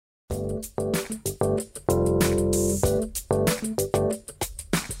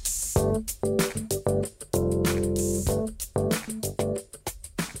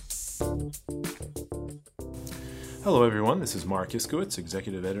Hello everyone, this is Marc Iskowitz,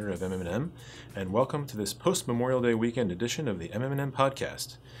 Executive Editor of MM&M, and welcome to this post-Memorial Day weekend edition of the MM&M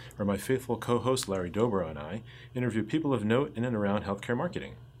podcast, where my faithful co-host Larry Dobro and I interview people of note in and around healthcare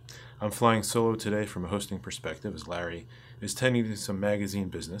marketing. I'm flying solo today from a hosting perspective as Larry is tending to some magazine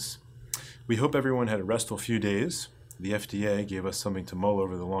business. We hope everyone had a restful few days. The FDA gave us something to mull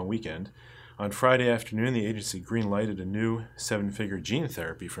over the long weekend. On Friday afternoon, the agency green-lighted a new seven-figure gene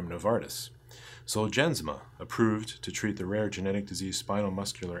therapy from Novartis. Zolgensma, approved to treat the rare genetic disease spinal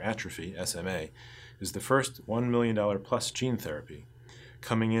muscular atrophy, SMA, is the first $1 million plus gene therapy.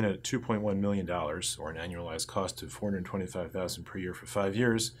 Coming in at $2.1 million, or an annualized cost of $425,000 per year for 5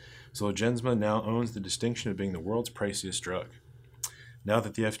 years, Zolgensma now owns the distinction of being the world's priciest drug. Now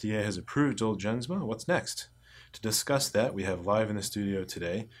that the FDA has approved Zolgensma, what's next? To discuss that, we have live in the studio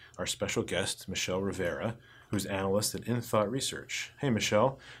today our special guest, Michelle Rivera, who's analyst at inThought Research. Hey,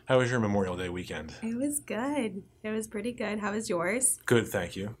 Michelle, how was your Memorial Day weekend? It was good. It was pretty good. How was yours? Good,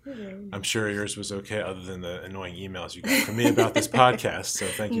 thank you. I'm sure yours was okay, other than the annoying emails you got from me about this podcast, so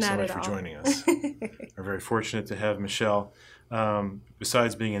thank you so much for joining us. We're very fortunate to have Michelle.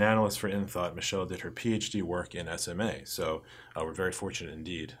 Besides being an analyst for inThought, Michelle did her PhD work in SMA, so we're very fortunate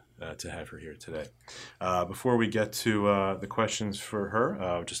indeed to have her here today. Before we get to the questions for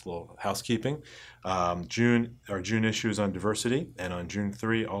her, just a little housekeeping. Our June issue is on diversity, and on June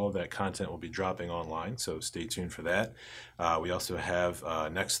 3, all of that content will be dropping online, so stay tuned for that. We also have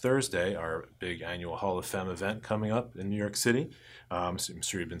next Thursday our big annual Hall of Fame event coming up in New York City. I'm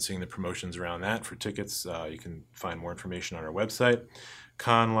sure you've been seeing the promotions around that. For tickets, you can find more information on our website.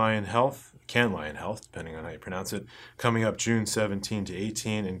 Cannes Lion Health, depending on how you pronounce it, coming up June 17 to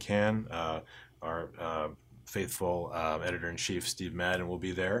 18 in Cannes. Our faithful editor-in-chief, Steve Madden, will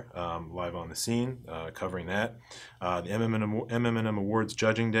be there live on the scene covering that. The MM&M Awards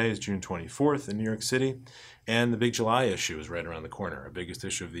Judging Day is June 24th in New York City. And the big July issue is right around the corner, our biggest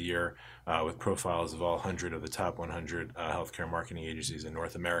issue of the year, with profiles of all 100 of the top 100 healthcare marketing agencies in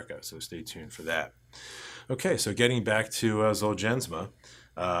North America. So stay tuned for that. Okay, so getting back to Zolgensma,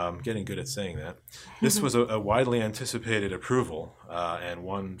 getting good at saying that. This was a widely anticipated approval and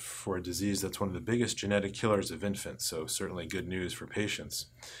one for a disease that's one of the biggest genetic killers of infants, so certainly good news for patients.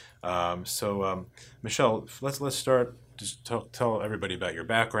 Michelle, let's start. Just tell everybody about your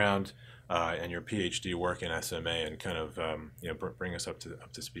background and your PhD work in SMA and kind of bring us up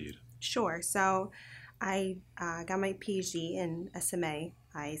to speed. Sure. So I got my PhD in SMA.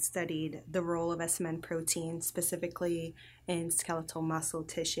 I studied the role of SMN protein, specifically in skeletal muscle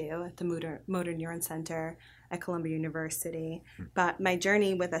tissue at the Motor Neuron Center at Columbia University. But my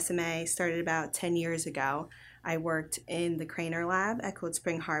journey with SMA started about 10 years ago. I worked in the Craner lab at Cold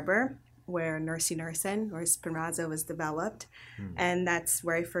Spring Harbor, where nusinersen, or Spinraza, was developed. And that's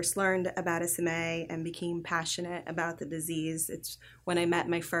where I first learned about SMA and became passionate about the disease. It's when I met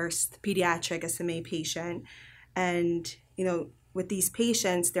my first pediatric SMA patient. And, with these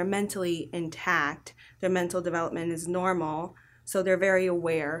patients, they're mentally intact. Their mental development is normal. So they're very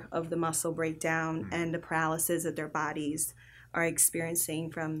aware of the muscle breakdown and the paralysis that their bodies are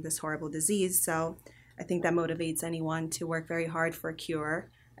experiencing from this horrible disease. So I think that motivates anyone to work very hard for a cure.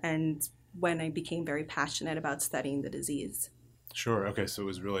 And when I became very passionate about studying the disease. Sure. Okay. So it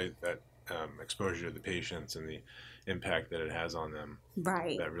was really that exposure to the patients and the impact that it has on them.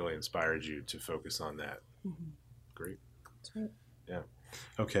 Right. That really inspired you to focus on that. Great. That's right. Yeah.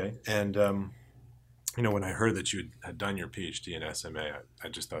 Okay. And, when I heard that you had done your PhD in SMA, I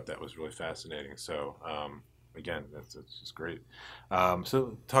just thought that was really fascinating. So, again, that's just great.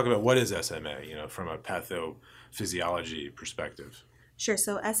 So talk about what is SMA, from a pathophysiology perspective. Sure.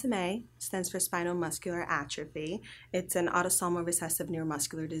 So SMA stands for spinal muscular atrophy. It's an autosomal recessive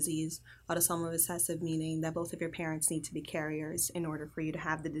neuromuscular disease. Autosomal recessive meaning that both of your parents need to be carriers in order for you to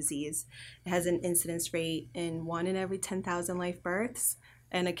have the disease. It has an incidence rate in 1 in every 10,000 live births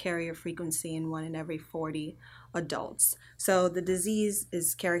and a carrier frequency in 1 in every 40 adults. So the disease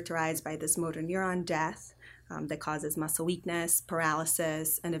is characterized by this motor neuron death that causes muscle weakness,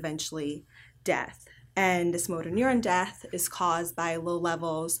 paralysis, and eventually death. And this motor neuron death is caused by low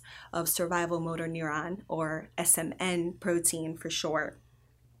levels of survival motor neuron, or SMN protein for short.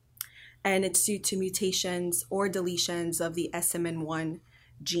 And it's due to mutations or deletions of the SMN1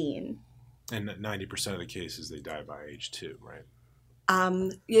 gene. And 90% of the cases, they die by age 2, right?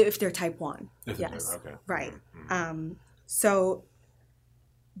 If they're type 1. Yes. Okay. Right. So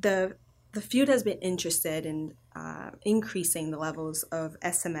the field has been interested in increasing the levels of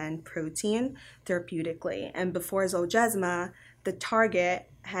SMN protein therapeutically. And before Zolgensma, the target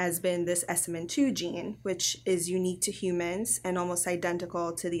has been this SMN2 gene, which is unique to humans and almost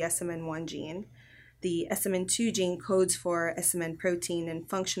identical to the SMN1 gene. the SMN2 gene codes for SMN protein in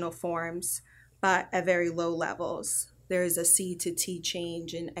functional forms, but at very low levels. There is a C to T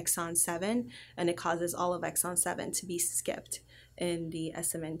change in exon 7, and it causes all of exon 7 to be skipped in the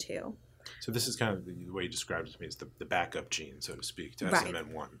SMN2. So this is kind of the way you described it to me, is the backup gene, so to speak, to Right.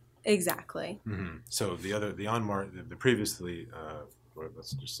 SMN1. Exactly. Mm-hmm. So the previously,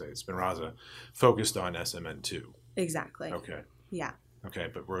 let's just say Spinraza, focused on SMN2. Exactly. Okay. Yeah. Okay,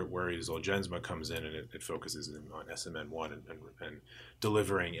 but where Zolgensma comes in and it focuses on SMN1 and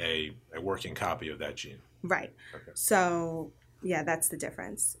delivering a working copy of that gene. Right. Okay. So, yeah, that's the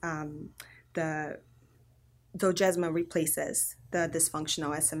difference. The Zolgensma replaces the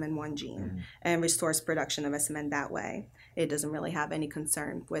dysfunctional SMN1 gene and restores production of SMN that way. It doesn't really have any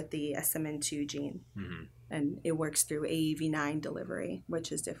concern with the SMN2 gene. Mm-hmm. And it works through AAV9 delivery,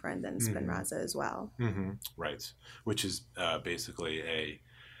 which is different than Spinraza as well. Mm-hmm. Right, which is basically a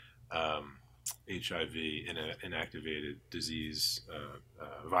HIV inactivated disease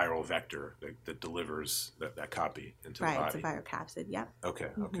viral vector that delivers that copy into the body. Right, it's a viral capsid, yep. Okay,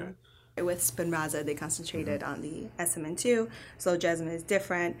 okay. With Spinraza, they concentrated on the SMN2, so Zolgensma is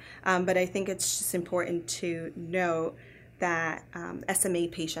different. But I think it's just important to note that SMA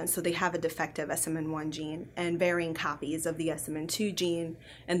patients, so they have a defective SMN1 gene and varying copies of the SMN2 gene,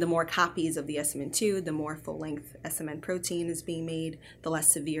 and the more copies of the SMN2, the more full-length SMN protein is being made, the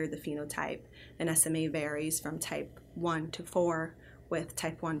less severe the phenotype. And SMA varies from type 1 to 4, with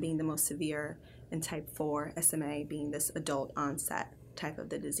type 1 being the most severe, and type 4 SMA being this adult onset type of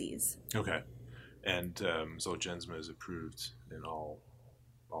the disease. Okay. And Zolgensma is approved in all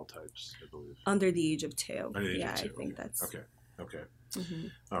types, I believe. Under the age of 2. Under the age yeah, of 2. I think that's... Okay.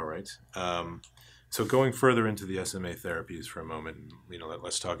 All right. So going further into the SMA therapies for a moment,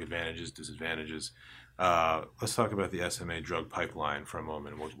 let's talk advantages, disadvantages. Let's talk about the SMA drug pipeline for a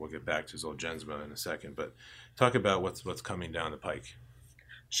moment. We'll get back to Zolgensma in a second, but talk about what's coming down the pike.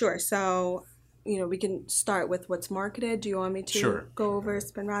 Sure. So, we can start with what's marketed. Do you want me to go over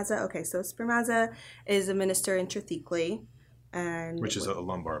Spinraza? Okay, so Spinraza is administered intrathecally. Which is a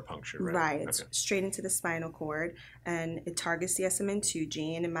lumbar puncture, right? Right. It's straight into the spinal cord, and it targets the SMN2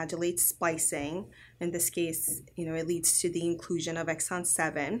 gene and modulates splicing. In this case, it leads to the inclusion of exon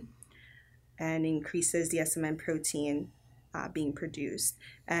 7 and increases the SMN protein being produced.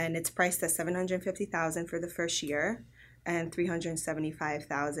 And it's priced at $750,000 for the first year and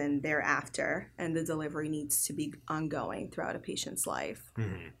 $375,000 thereafter. And the delivery needs to be ongoing throughout a patient's life.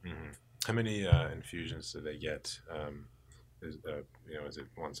 How many infusions do they get? Is it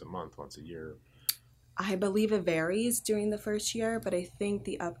once a month, once a year? I believe it varies during the first year, but I think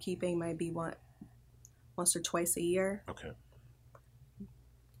the upkeeping might be once or twice a year. Okay.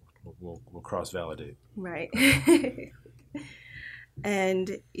 We'll cross-validate. Right.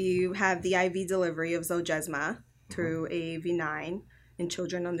 And you have the IV delivery of Zolgensma through AAV9 in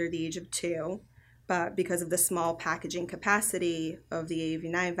children under the age of 2, but because of the small packaging capacity of the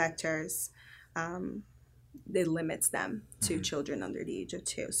AAV9 vectors, it limits them to children under the age of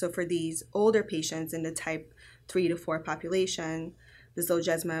 2. So for these older patients in the type 3 to 4 population, the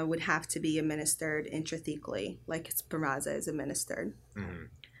Zolgensma would have to be administered intrathecally, like Spinraza is administered.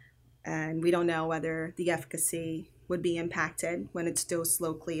 And we don't know whether the efficacy would be impacted when it's dosed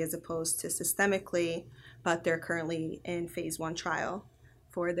locally as opposed to systemically, but they're currently in phase 1 trial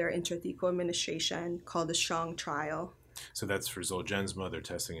for their intrathecal administration called the STRONG trial. So that's for Zolgensma. They're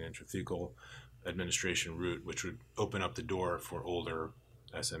testing an intrathecal administration route, which would open up the door for older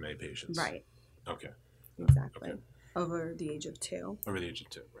SMA patients. Right. Okay. Exactly. Okay. Over the age of 2. Over the age of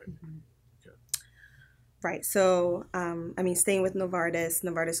 2, right. Okay. Right. So, staying with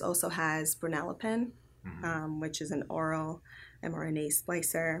Novartis also has Bronelapin, which is an oral mRNA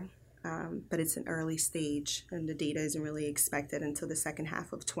splicer, but it's an early stage, and the data isn't really expected until the second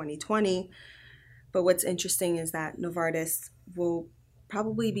half of 2020. But what's interesting is that Novartis will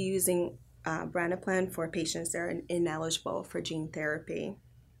probably be using Branaplam for patients that are ineligible for gene therapy,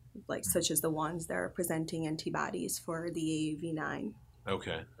 such as the ones that are presenting antibodies for the AAV9.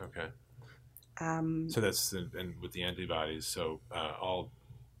 Okay. So that's and with the antibodies. So all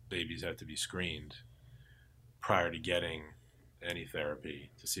babies have to be screened prior to getting any therapy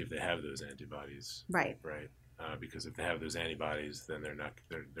to see if they have those antibodies. Right. Because if they have those antibodies, then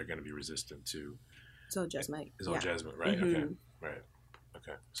they're going to be resistant to Zolgensma. Right. Okay. Right.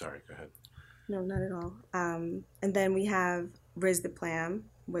 Okay. Sorry. Go ahead. No, not at all. And then we have Risdiplam,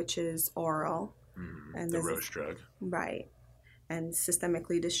 which is oral. And the Roche drug. Right. And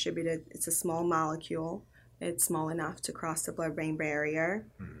systemically distributed. It's a small molecule. It's small enough to cross the blood-brain barrier.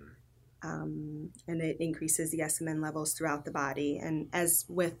 And it increases the SMN levels throughout the body. And as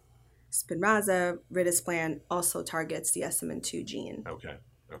with Spinraza, Risdiplam also targets the SMN2 gene. Okay.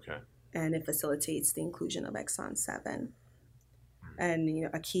 And it facilitates the inclusion of exon 7. And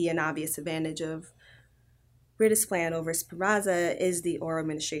a key and obvious advantage of Risdiplam over Spinraza is the oral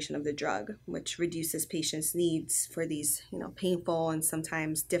administration of the drug, which reduces patients' needs for these, painful and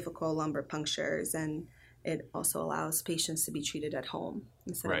sometimes difficult lumbar punctures, and it also allows patients to be treated at home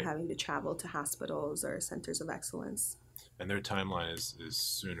instead of having to travel to hospitals or centers of excellence. And their timeline is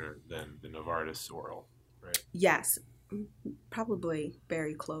sooner than the Novartis oral, right? Yes, probably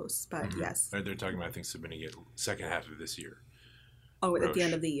very close, but yes. They're talking about, I think, submitting it second half of this year. Oh, Roche, at the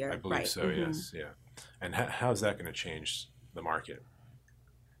end of the year. I believe so, yes, yeah. And how's that going to change the market?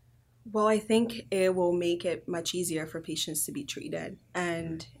 Well, I think it will make it much easier for patients to be treated.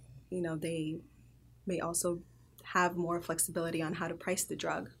 And, they may also have more flexibility on how to price the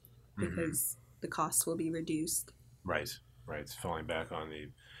drug because the costs will be reduced. Right. It's falling back on the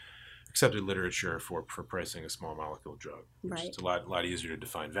accepted literature for pricing a small molecule drug. It's a lot easier to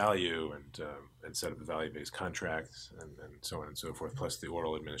define value and set up a value-based contract and so on and so forth. Plus the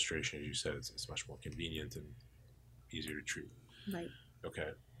oral administration, as you said, it's much more convenient and easier to treat. Right.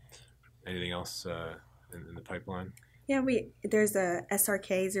 Okay. Anything else in the pipeline? Yeah, there's a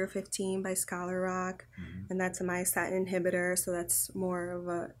SRK-015 by Scholar Rock, and that's a myostatin inhibitor, so that's more of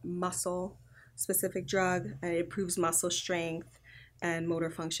a muscle-specific drug, and it improves muscle strength and motor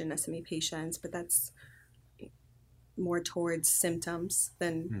function in SMA patients, but that's more towards symptoms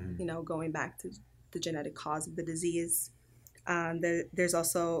than, going back to the genetic cause of the disease. There's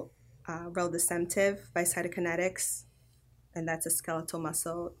also reldesemtiv by Cytokinetics, and that's a skeletal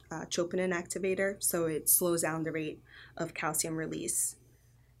muscle troponin activator, so it slows down the rate of calcium release.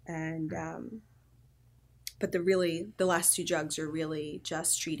 And but the last two drugs are really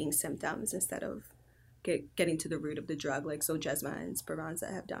just treating symptoms instead of getting to the root of the drug, like Zolgensma and Spinraza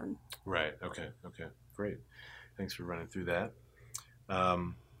have done. Right. Okay. Great. Thanks for running through that.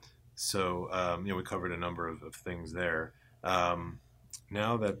 We covered a number of things there.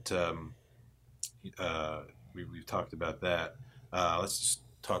 Now that we've talked about that, let's just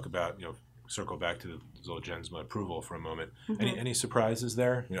talk about, circle back to the Zolgensma approval for a moment. Any surprises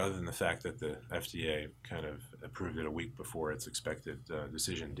there, other than the fact that the FDA kind of approved it a week before its expected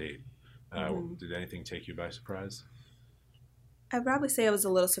decision date? Did anything take you by surprise? I'd probably say I was a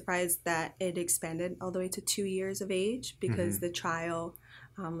little surprised that it expanded all the way to 2 years of age because the trial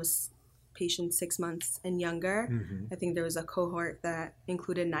was patients 6 months and younger. I think there was a cohort that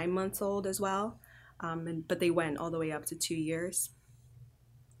included 9 months old as well, but they went all the way up to 2 years.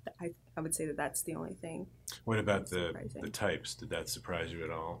 I would say that's the only thing. What about the types? Did that surprise you at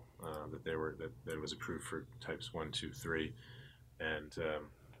all? That it was approved for types 1, 2, 3, and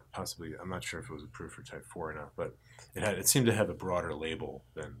possibly, I'm not sure if it was approved for type 4 or not, but it seemed to have a broader label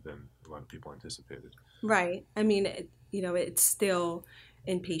than a lot of people anticipated. Right. I mean, it's still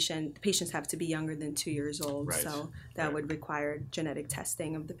patients have to be younger than 2 years old, so that would require genetic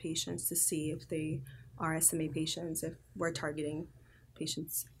testing of the patients to see if they are SMA patients, if we're targeting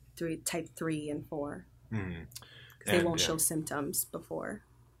patients type 3 and 4. Because they won't show symptoms before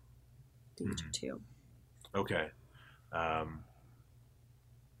the age of 2. Okay. I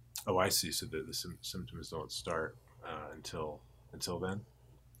see. So the symptoms don't start until then?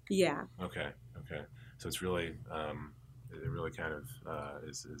 Yeah. Okay. So it's really, it really kind of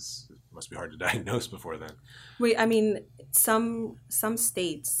it must be hard to diagnose before then. Wait, I mean, some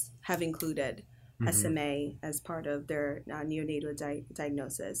states have included SMA as part of their neonatal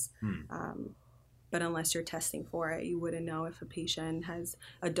diagnosis. But unless you're testing for it, you wouldn't know if a patient has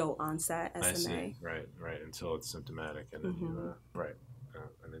adult onset SMA. I see. Right. Until it's symptomatic, and then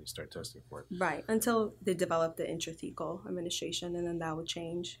and then you start testing for it. Right. Until they develop the intrathecal administration, and then that will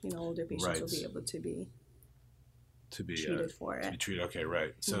change. Older patients will be able to be treated for it. To be treated. Okay.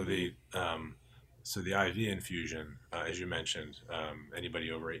 Right. So so the IV infusion, as you mentioned,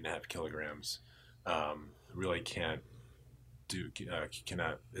 anybody over 8.5 kilograms really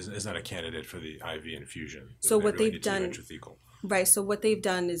is not a candidate for the IV infusion. So what they've done, So what they've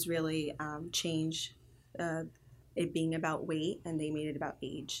done is really change it being about weight, and they made it about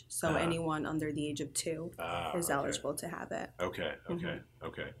age. So anyone under the age of 2 is eligible to have it. Okay.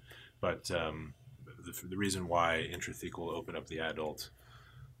 But the reason why intrathecal will open up the adult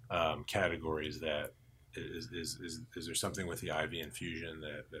category is that is there something with the IV infusion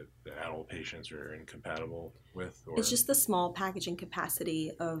that the adult patients are incompatible with? Or? It's just the small packaging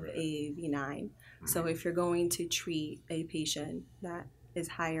capacity of AAV9. So if you're going to treat a patient that is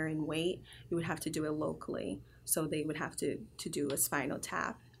higher in weight, you would have to do it locally. So they would have to do a spinal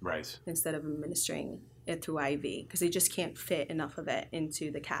tap instead of administering it through IV because they just can't fit enough of it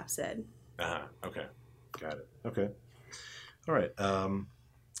into the capsid. Okay, got it. Okay, all right.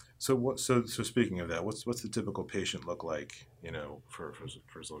 So speaking of that, what's the typical patient look like? For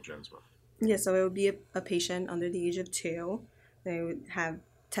Zolgensma. Yeah, so it would be a patient under the age of 2. They would have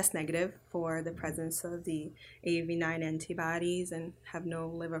test negative for the presence of the AAV9 antibodies and have no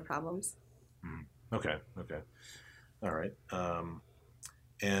liver problems. Okay. All right.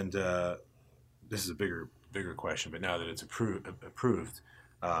 And this is a bigger question, but now that it's approved,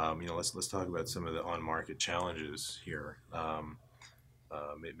 let's talk about some of the on-market challenges here.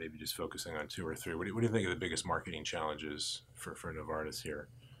 Maybe just focusing on 2 or 3. What do you think are the biggest marketing challenges for Novartis here?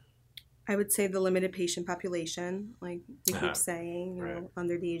 I would say the limited patient population, like you keep saying,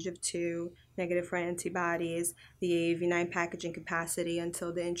 under the age of 2, negative for antibodies, the AAV9 packaging capacity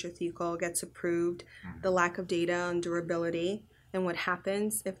until the intrathecal gets approved, the lack of data on durability, and what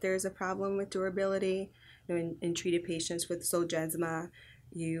happens if there's a problem with durability. In treated patients with Zolgensma,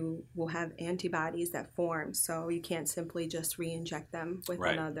 you will have antibodies that form, so you can't simply just re-inject them with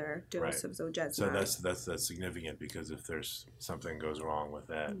another dose of Zolgensma. So that's significant because if there's something goes wrong with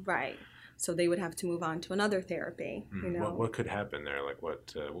that, right? So they would have to move on to another therapy. What could happen there? Like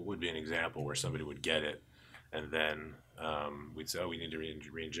what would be an example where somebody would get it, and then we'd say, oh, we need to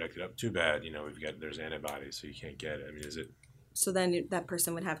re-inject it up. Too bad, there's antibodies, so you can't get it. I mean, is it? So then that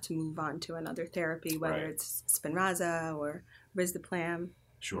person would have to move on to another therapy, whether it's Spinraza or Risdiplam.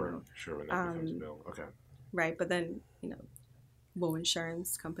 Sure, when that becomes available. Okay. Right, but then, will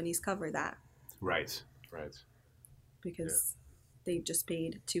insurance companies cover that? Right. Because they've just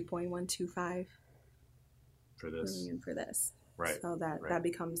paid $2.125 billion for this. Right. So that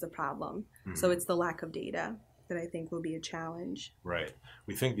becomes the problem. So it's the lack of data that I think will be a challenge. Right.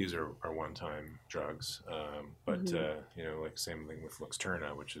 We think these are one-time drugs, but like same thing with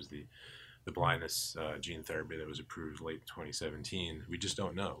Luxturna, which is the blindness gene therapy that was approved late 2017. We just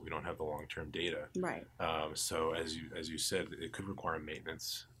don't know. We don't have the long-term data. Right. So as you said, it could require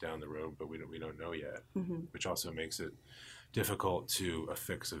maintenance down the road, but we don't know yet, which also makes it difficult to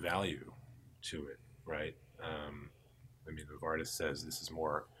affix a value to it, right? Novartis says this is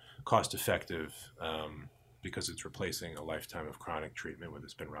more cost-effective because it's replacing a lifetime of chronic treatment with a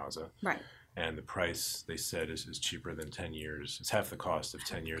Spinraza. Right. And the price, they said, is cheaper than 10 years. It's half the cost of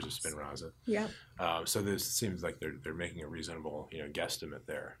 10 years of Spinraza. Yeah. So this seems like they're making a reasonable guesstimate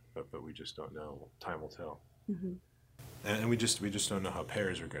there, but we just don't know. Time will tell. And we just don't know how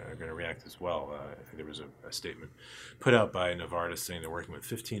payers are going to react as well. I think there was a statement put out by Novartis saying they're working with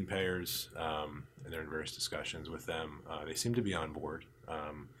 15 payers, and they're in various discussions with them. They seem to be on board.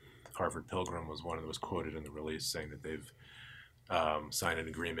 Harvard Pilgrim was one that was quoted in the release saying that they've signed an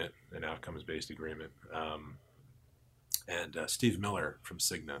agreement, an outcomes-based agreement. And Steve Miller from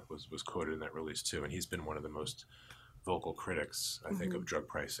Cigna was quoted in that release too, and he's been one of the most vocal critics, I think, of drug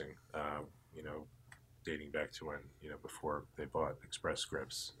pricing. Dating back to when before they bought Express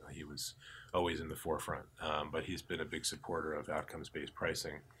Scripts, he was always in the forefront. But he's been a big supporter of outcomes-based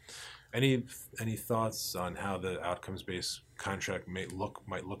pricing. Any thoughts on how the outcomes-based contract might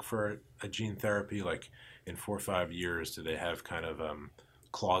look for a gene therapy? Like in 4 or 5 years, do they have kind of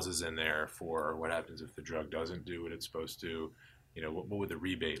clauses in there for what happens if the drug doesn't do what it's supposed to? What would the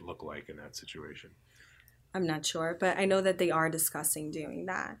rebate look like in that situation? I'm not sure, but I know that they are discussing doing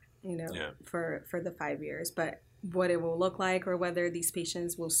that, for the 5 years. But what it will look like, or whether these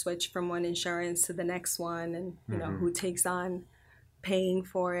patients will switch from one insurance to the next one, and who takes on paying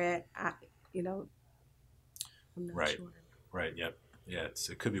for it, I'm not sure. Right. Yep. Yeah.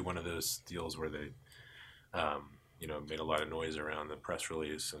 It could be one of those deals where they, made a lot of noise around the press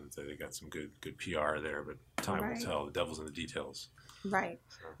release, and they got some good PR there. But time will tell. The devil's in the details. Right.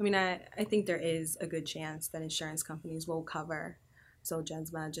 So. I think there is a good chance that insurance companies will cover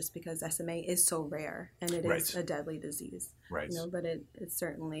Zolgensma just because SMA is so rare and it is a deadly disease. Right. But it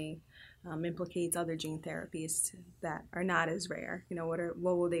certainly implicates other gene therapies that are not as rare.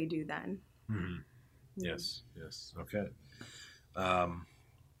 What will they do then? Yes. Okay.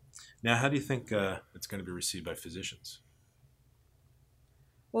 Now, how do you think it's going to be received by physicians?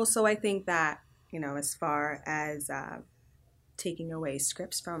 Well, so I think that, as far as taking away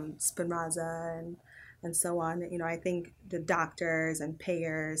scripts from Spinraza and so on, I think the doctors and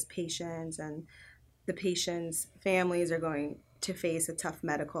payers, patients, and the patients' families are going to face a tough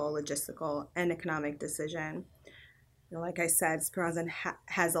medical, logistical, and economic decision. Like I said, Spinraza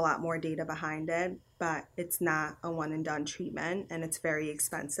has a lot more data behind it, but it's not a one-and-done treatment, and it's very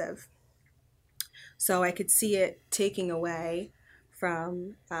expensive. So I could see it taking away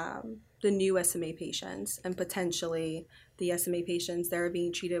from the new SMA patients, and potentially the SMA patients that are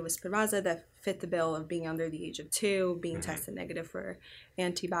being treated with Spinraza that fit the bill of being under the age of 2, being tested negative for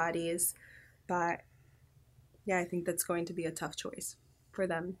antibodies. But yeah, I think that's going to be a tough choice for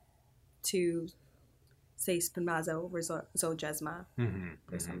them to say Spinraza over Zolgensma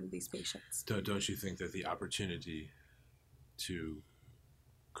for some of these patients. Don't you think that the opportunity to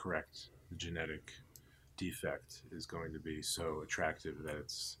correct the genetic defect is going to be so attractive that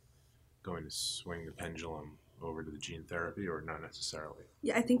it's going to swing the pendulum over to the gene therapy, or not necessarily?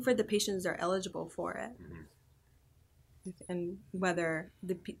 Yeah, I think for the patients that are eligible for it, and whether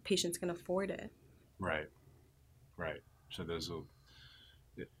the patients can afford it. Right. So those will,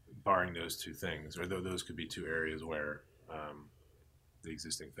 barring those two things, or those could be two areas where the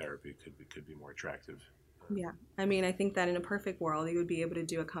existing therapy could be more attractive. Yeah, I mean, I think that in a perfect world, you would be able to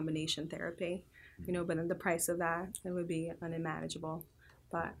do a combination therapy, but then the price of that, it would be unmanageable.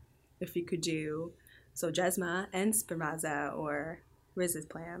 But if you could do Zolgensma and Spinraza or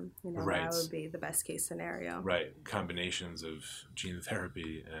risdiplam, that would be the best case scenario. Right, combinations of gene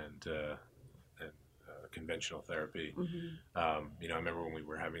therapy and conventional therapy. I remember when we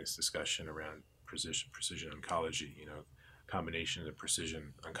were having this discussion around precision oncology, combination of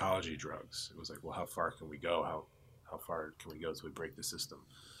precision oncology drugs. It was like, well, how far can we go? How far can we go till we break the system?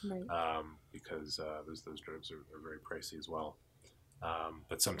 Right. Because those drugs are very pricey as well.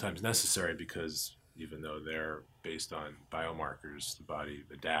 But sometimes necessary, because even though they're based on biomarkers, the body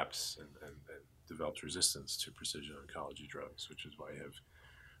adapts and develops resistance to precision oncology drugs, which is why you have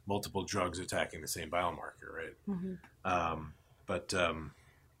multiple drugs attacking the same biomarker, right?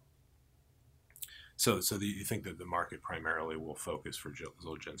 So you think that the market primarily will focus for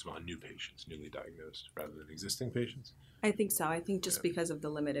Zolgensma on new patients, newly diagnosed, rather than existing patients? I think so. I think just because of the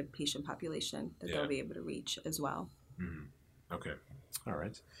limited patient population that they'll be able to reach as well. Okay. All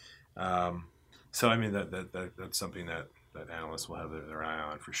right. So I mean that's something that analysts will have their eye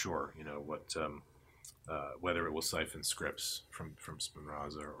on for sure. Whether it will siphon scripts from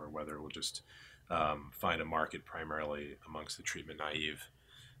Spinraza, or whether it will just find a market primarily amongst the treatment naive.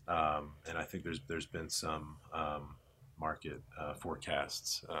 And I think there's been some market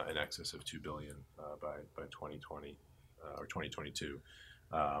forecasts in excess of $2 billion by 2020 or 2022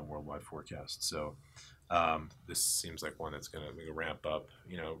 worldwide forecast. So this seems like one that's going to ramp up,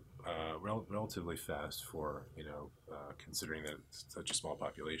 relatively fast for considering that it's such a small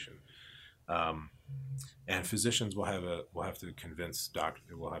population. And physicians will have to convince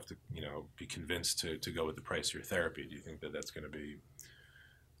doctors. Will have to be convinced to go with the pricier therapy. Do you think that that's going to be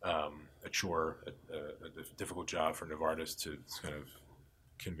a chore, a difficult job for Novartis to kind of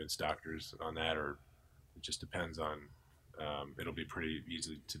convince doctors on that, or it just depends on? It'll be pretty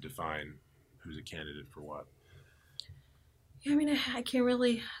easy to define who's a candidate for what. Yeah, I mean, I can't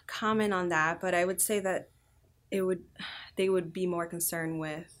really comment on that, but I would say that they would be more concerned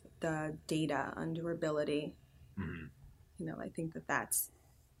with the data on durability. I think that's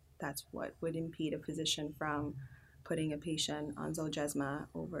what would impede a physician from putting a patient on Zolgensma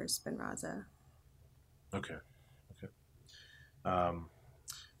over Spinraza. Okay.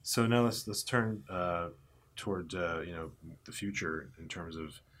 So now let's turn toward the future in terms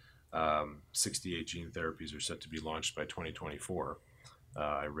of 68 gene therapies are set to be launched by 2024.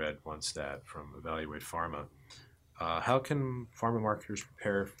 I read one stat from Evaluate Pharma. How can pharma marketers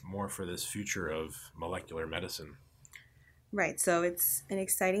prepare more for this future of molecular medicine? Right, so it's an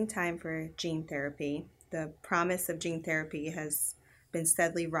exciting time for gene therapy. The promise of gene therapy has been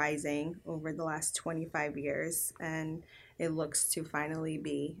steadily rising over the last 25 years, and it looks to finally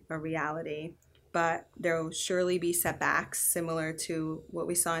be a reality. But there will surely be setbacks similar to what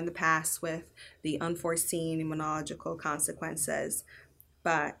we saw in the past with the unforeseen immunological consequences.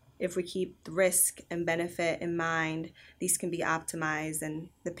 But if we keep the risk and benefit in mind, these can be optimized and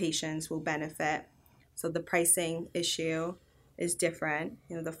the patients will benefit. So the pricing issue is different.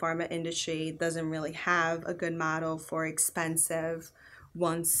 The pharma industry doesn't really have a good model for expensive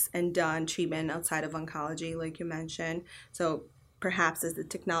once and done treatment outside of oncology, like you mentioned. So perhaps as the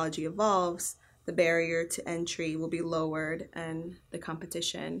technology evolves, the barrier to entry will be lowered and the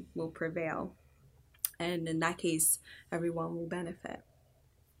competition will prevail. And in that case, everyone will benefit.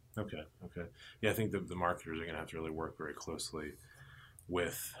 Okay. Yeah, I think the marketers are going to have to really work very closely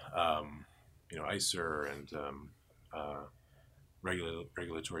with, ICER and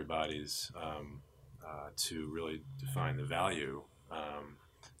regulatory bodies to really define the value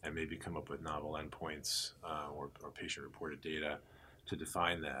and maybe come up with novel endpoints or patient-reported data to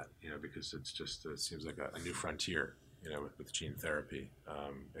define that, because it's just it seems like a new frontier, with gene therapy.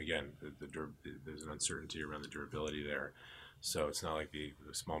 Again, there's an uncertainty around the durability there. So it's not like the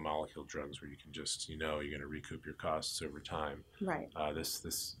small molecule drugs where you can just, you're going to recoup your costs over time. Right.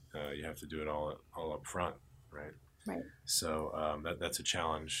 This you have to do it all up front, right? Right. So that's a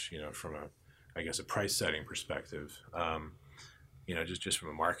challenge, from a price setting perspective. Just from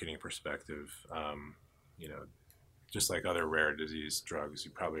a marketing perspective, just like other rare disease drugs,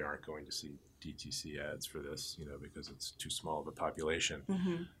 you probably aren't going to see DTC ads for this, because it's too small of a population.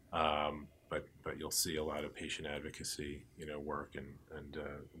 Mm-hmm. But you'll see a lot of patient advocacy, work and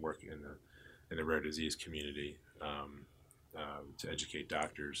work in the rare disease community to educate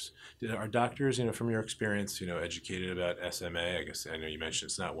doctors. Are doctors, from your experience, educated about SMA? I guess I know you mentioned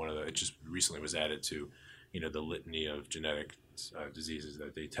it's not one of the. It just recently was added to, the litany of genetic diseases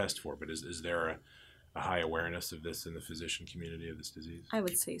that they test for. But is there a high awareness of this in the physician community of this disease? I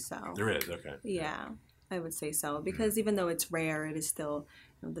would say so. There is, okay. Yeah, I would say so, because even though it's rare, it is still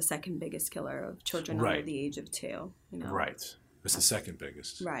the second biggest killer of children under the age of 2. Right. It's the second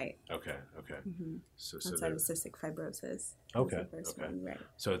biggest. Right. Okay. Mm-hmm. So outside of cystic fibrosis. Okay. One, right.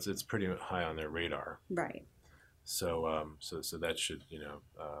 So it's pretty high on their radar. Right. So so that should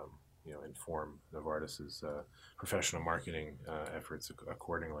inform Novartis's professional marketing efforts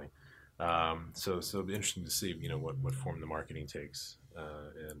accordingly. So it'll be interesting to see what form the marketing takes,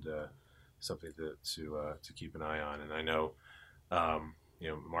 and something to keep an eye on. And I know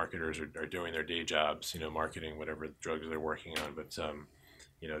marketers are doing their day jobs, marketing whatever drugs they're working on, but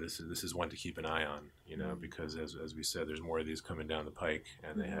this is one to keep an eye on, because as we said, there's more of these coming down the pike,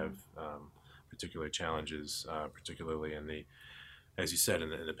 and they have particular challenges, particularly in the, as you said, in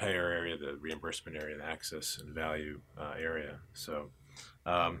the payer area, the reimbursement area, the access and value area. So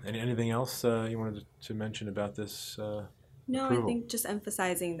anything else you wanted to mention about this No, approval? I think just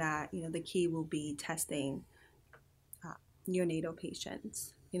emphasizing that, the key will be testing neonatal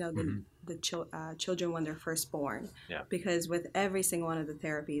patients, the children when they're first born. Yeah. Because with every single one of the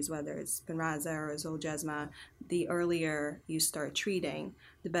therapies, whether it's Spinraza or Zolgensma, the earlier you start treating,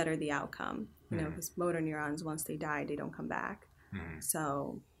 the better the outcome. Because motor neurons, once they die, they don't come back.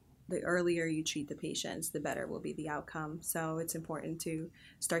 So the earlier you treat the patients, the better will be the outcome. So it's important to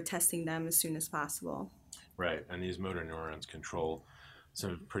start testing them as soon as possible. Right, and these motor neurons control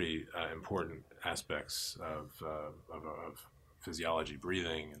some pretty important aspects of physiology,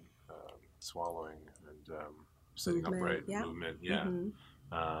 breathing, and swallowing, and sitting upright, movement. Yeah.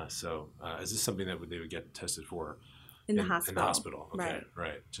 Mm-hmm. So is this something that they would get tested for in the hospital? In the hospital, okay,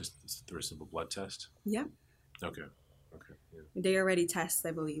 right. Just through a simple blood test. Yeah. Okay. Yeah. They already test,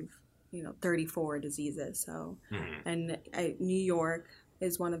 I believe, 34 diseases. So, and New York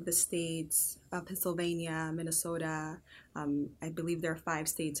is one of the states, Pennsylvania, Minnesota. I believe there are 5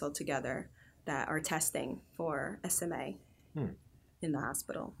 states altogether that are testing for SMA in the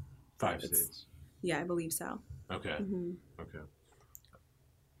hospital. 5 states? Yeah, I believe so. Okay. Mm-hmm. Okay.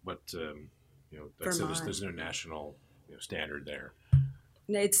 But, so there's no national standard there.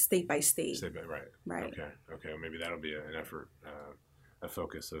 It's state by state. Right. Okay. Well, maybe that'll be an effort, a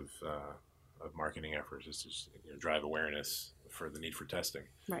focus of marketing efforts, is to just, drive awareness for the need for testing.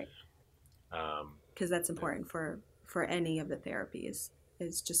 Right. Because that's important for any of the therapies,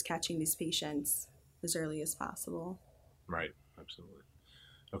 is just catching these patients as early as possible. Right. Absolutely.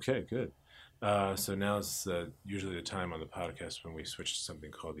 Okay. Good. So now is usually the time on the podcast when we switch to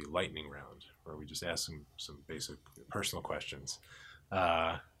something called the lightning round, where we just ask some basic personal questions.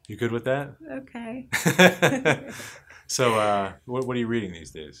 You good with that? Okay. So, what are you reading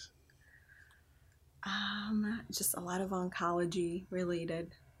these days? Just a lot of oncology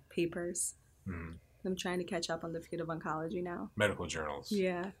related papers. I'm trying to catch up on the field of oncology now. Medical journals.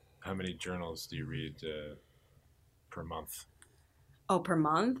 Yeah. How many journals do you read per month? Oh, per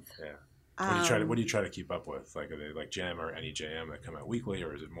month? Yeah. What do you try to keep up with? Like, are they like JAM or NEJM that come out weekly,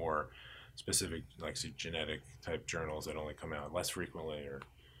 or is it more specific, like genetic type journals that only come out less frequently, or?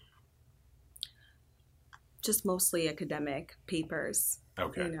 Just mostly academic papers.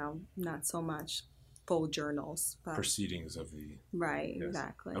 Okay. Not so much full journals. But proceedings of the. Right, yes.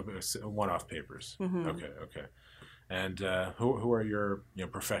 Exactly. One-off papers. Mm-hmm. Okay. And who are your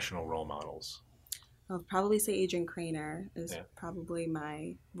professional role models? I'll probably say Adrian Craner is probably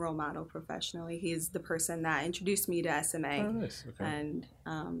my role model professionally. He's the person that introduced me to SMA. Oh, nice. Okay. And,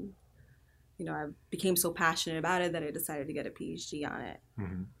 I became so passionate about it that I decided to get a PhD on it.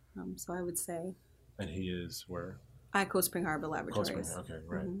 Mm-hmm. So I would say. And he is where? At Cold Spring Harbor Laboratories. Cold Spring, okay,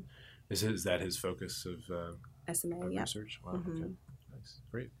 right. Mm-hmm. Is that his focus of SMA, research? Wow, okay. Nice.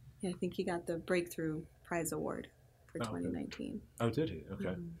 Great. Yeah, I think he got the Breakthrough Prize Award for 2019. Oh, did he? Okay.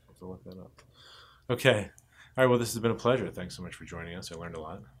 I'll have to look that up. Okay. All right, well, this has been a pleasure. Thanks so much for joining us. I learned a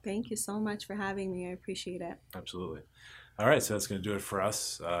lot. Thank you so much for having me. I appreciate it. Absolutely. All right, so that's going to do it for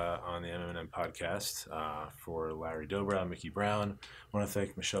us on the MMM podcast. For Larry Dobrow, Mickey Brown, I want to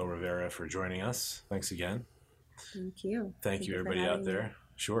thank Michelle Rivera for joining us. Thanks again. Thank you. Thank you, everybody out there. Me.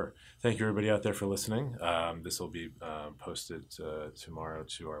 Sure. Thank you, everybody out there, for listening. This will be posted tomorrow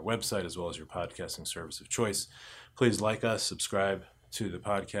to our website as well as your podcasting service of choice. Please like us, subscribe to the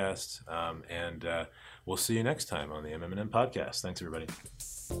podcast, and we'll see you next time on the MMM podcast. Thanks, everybody.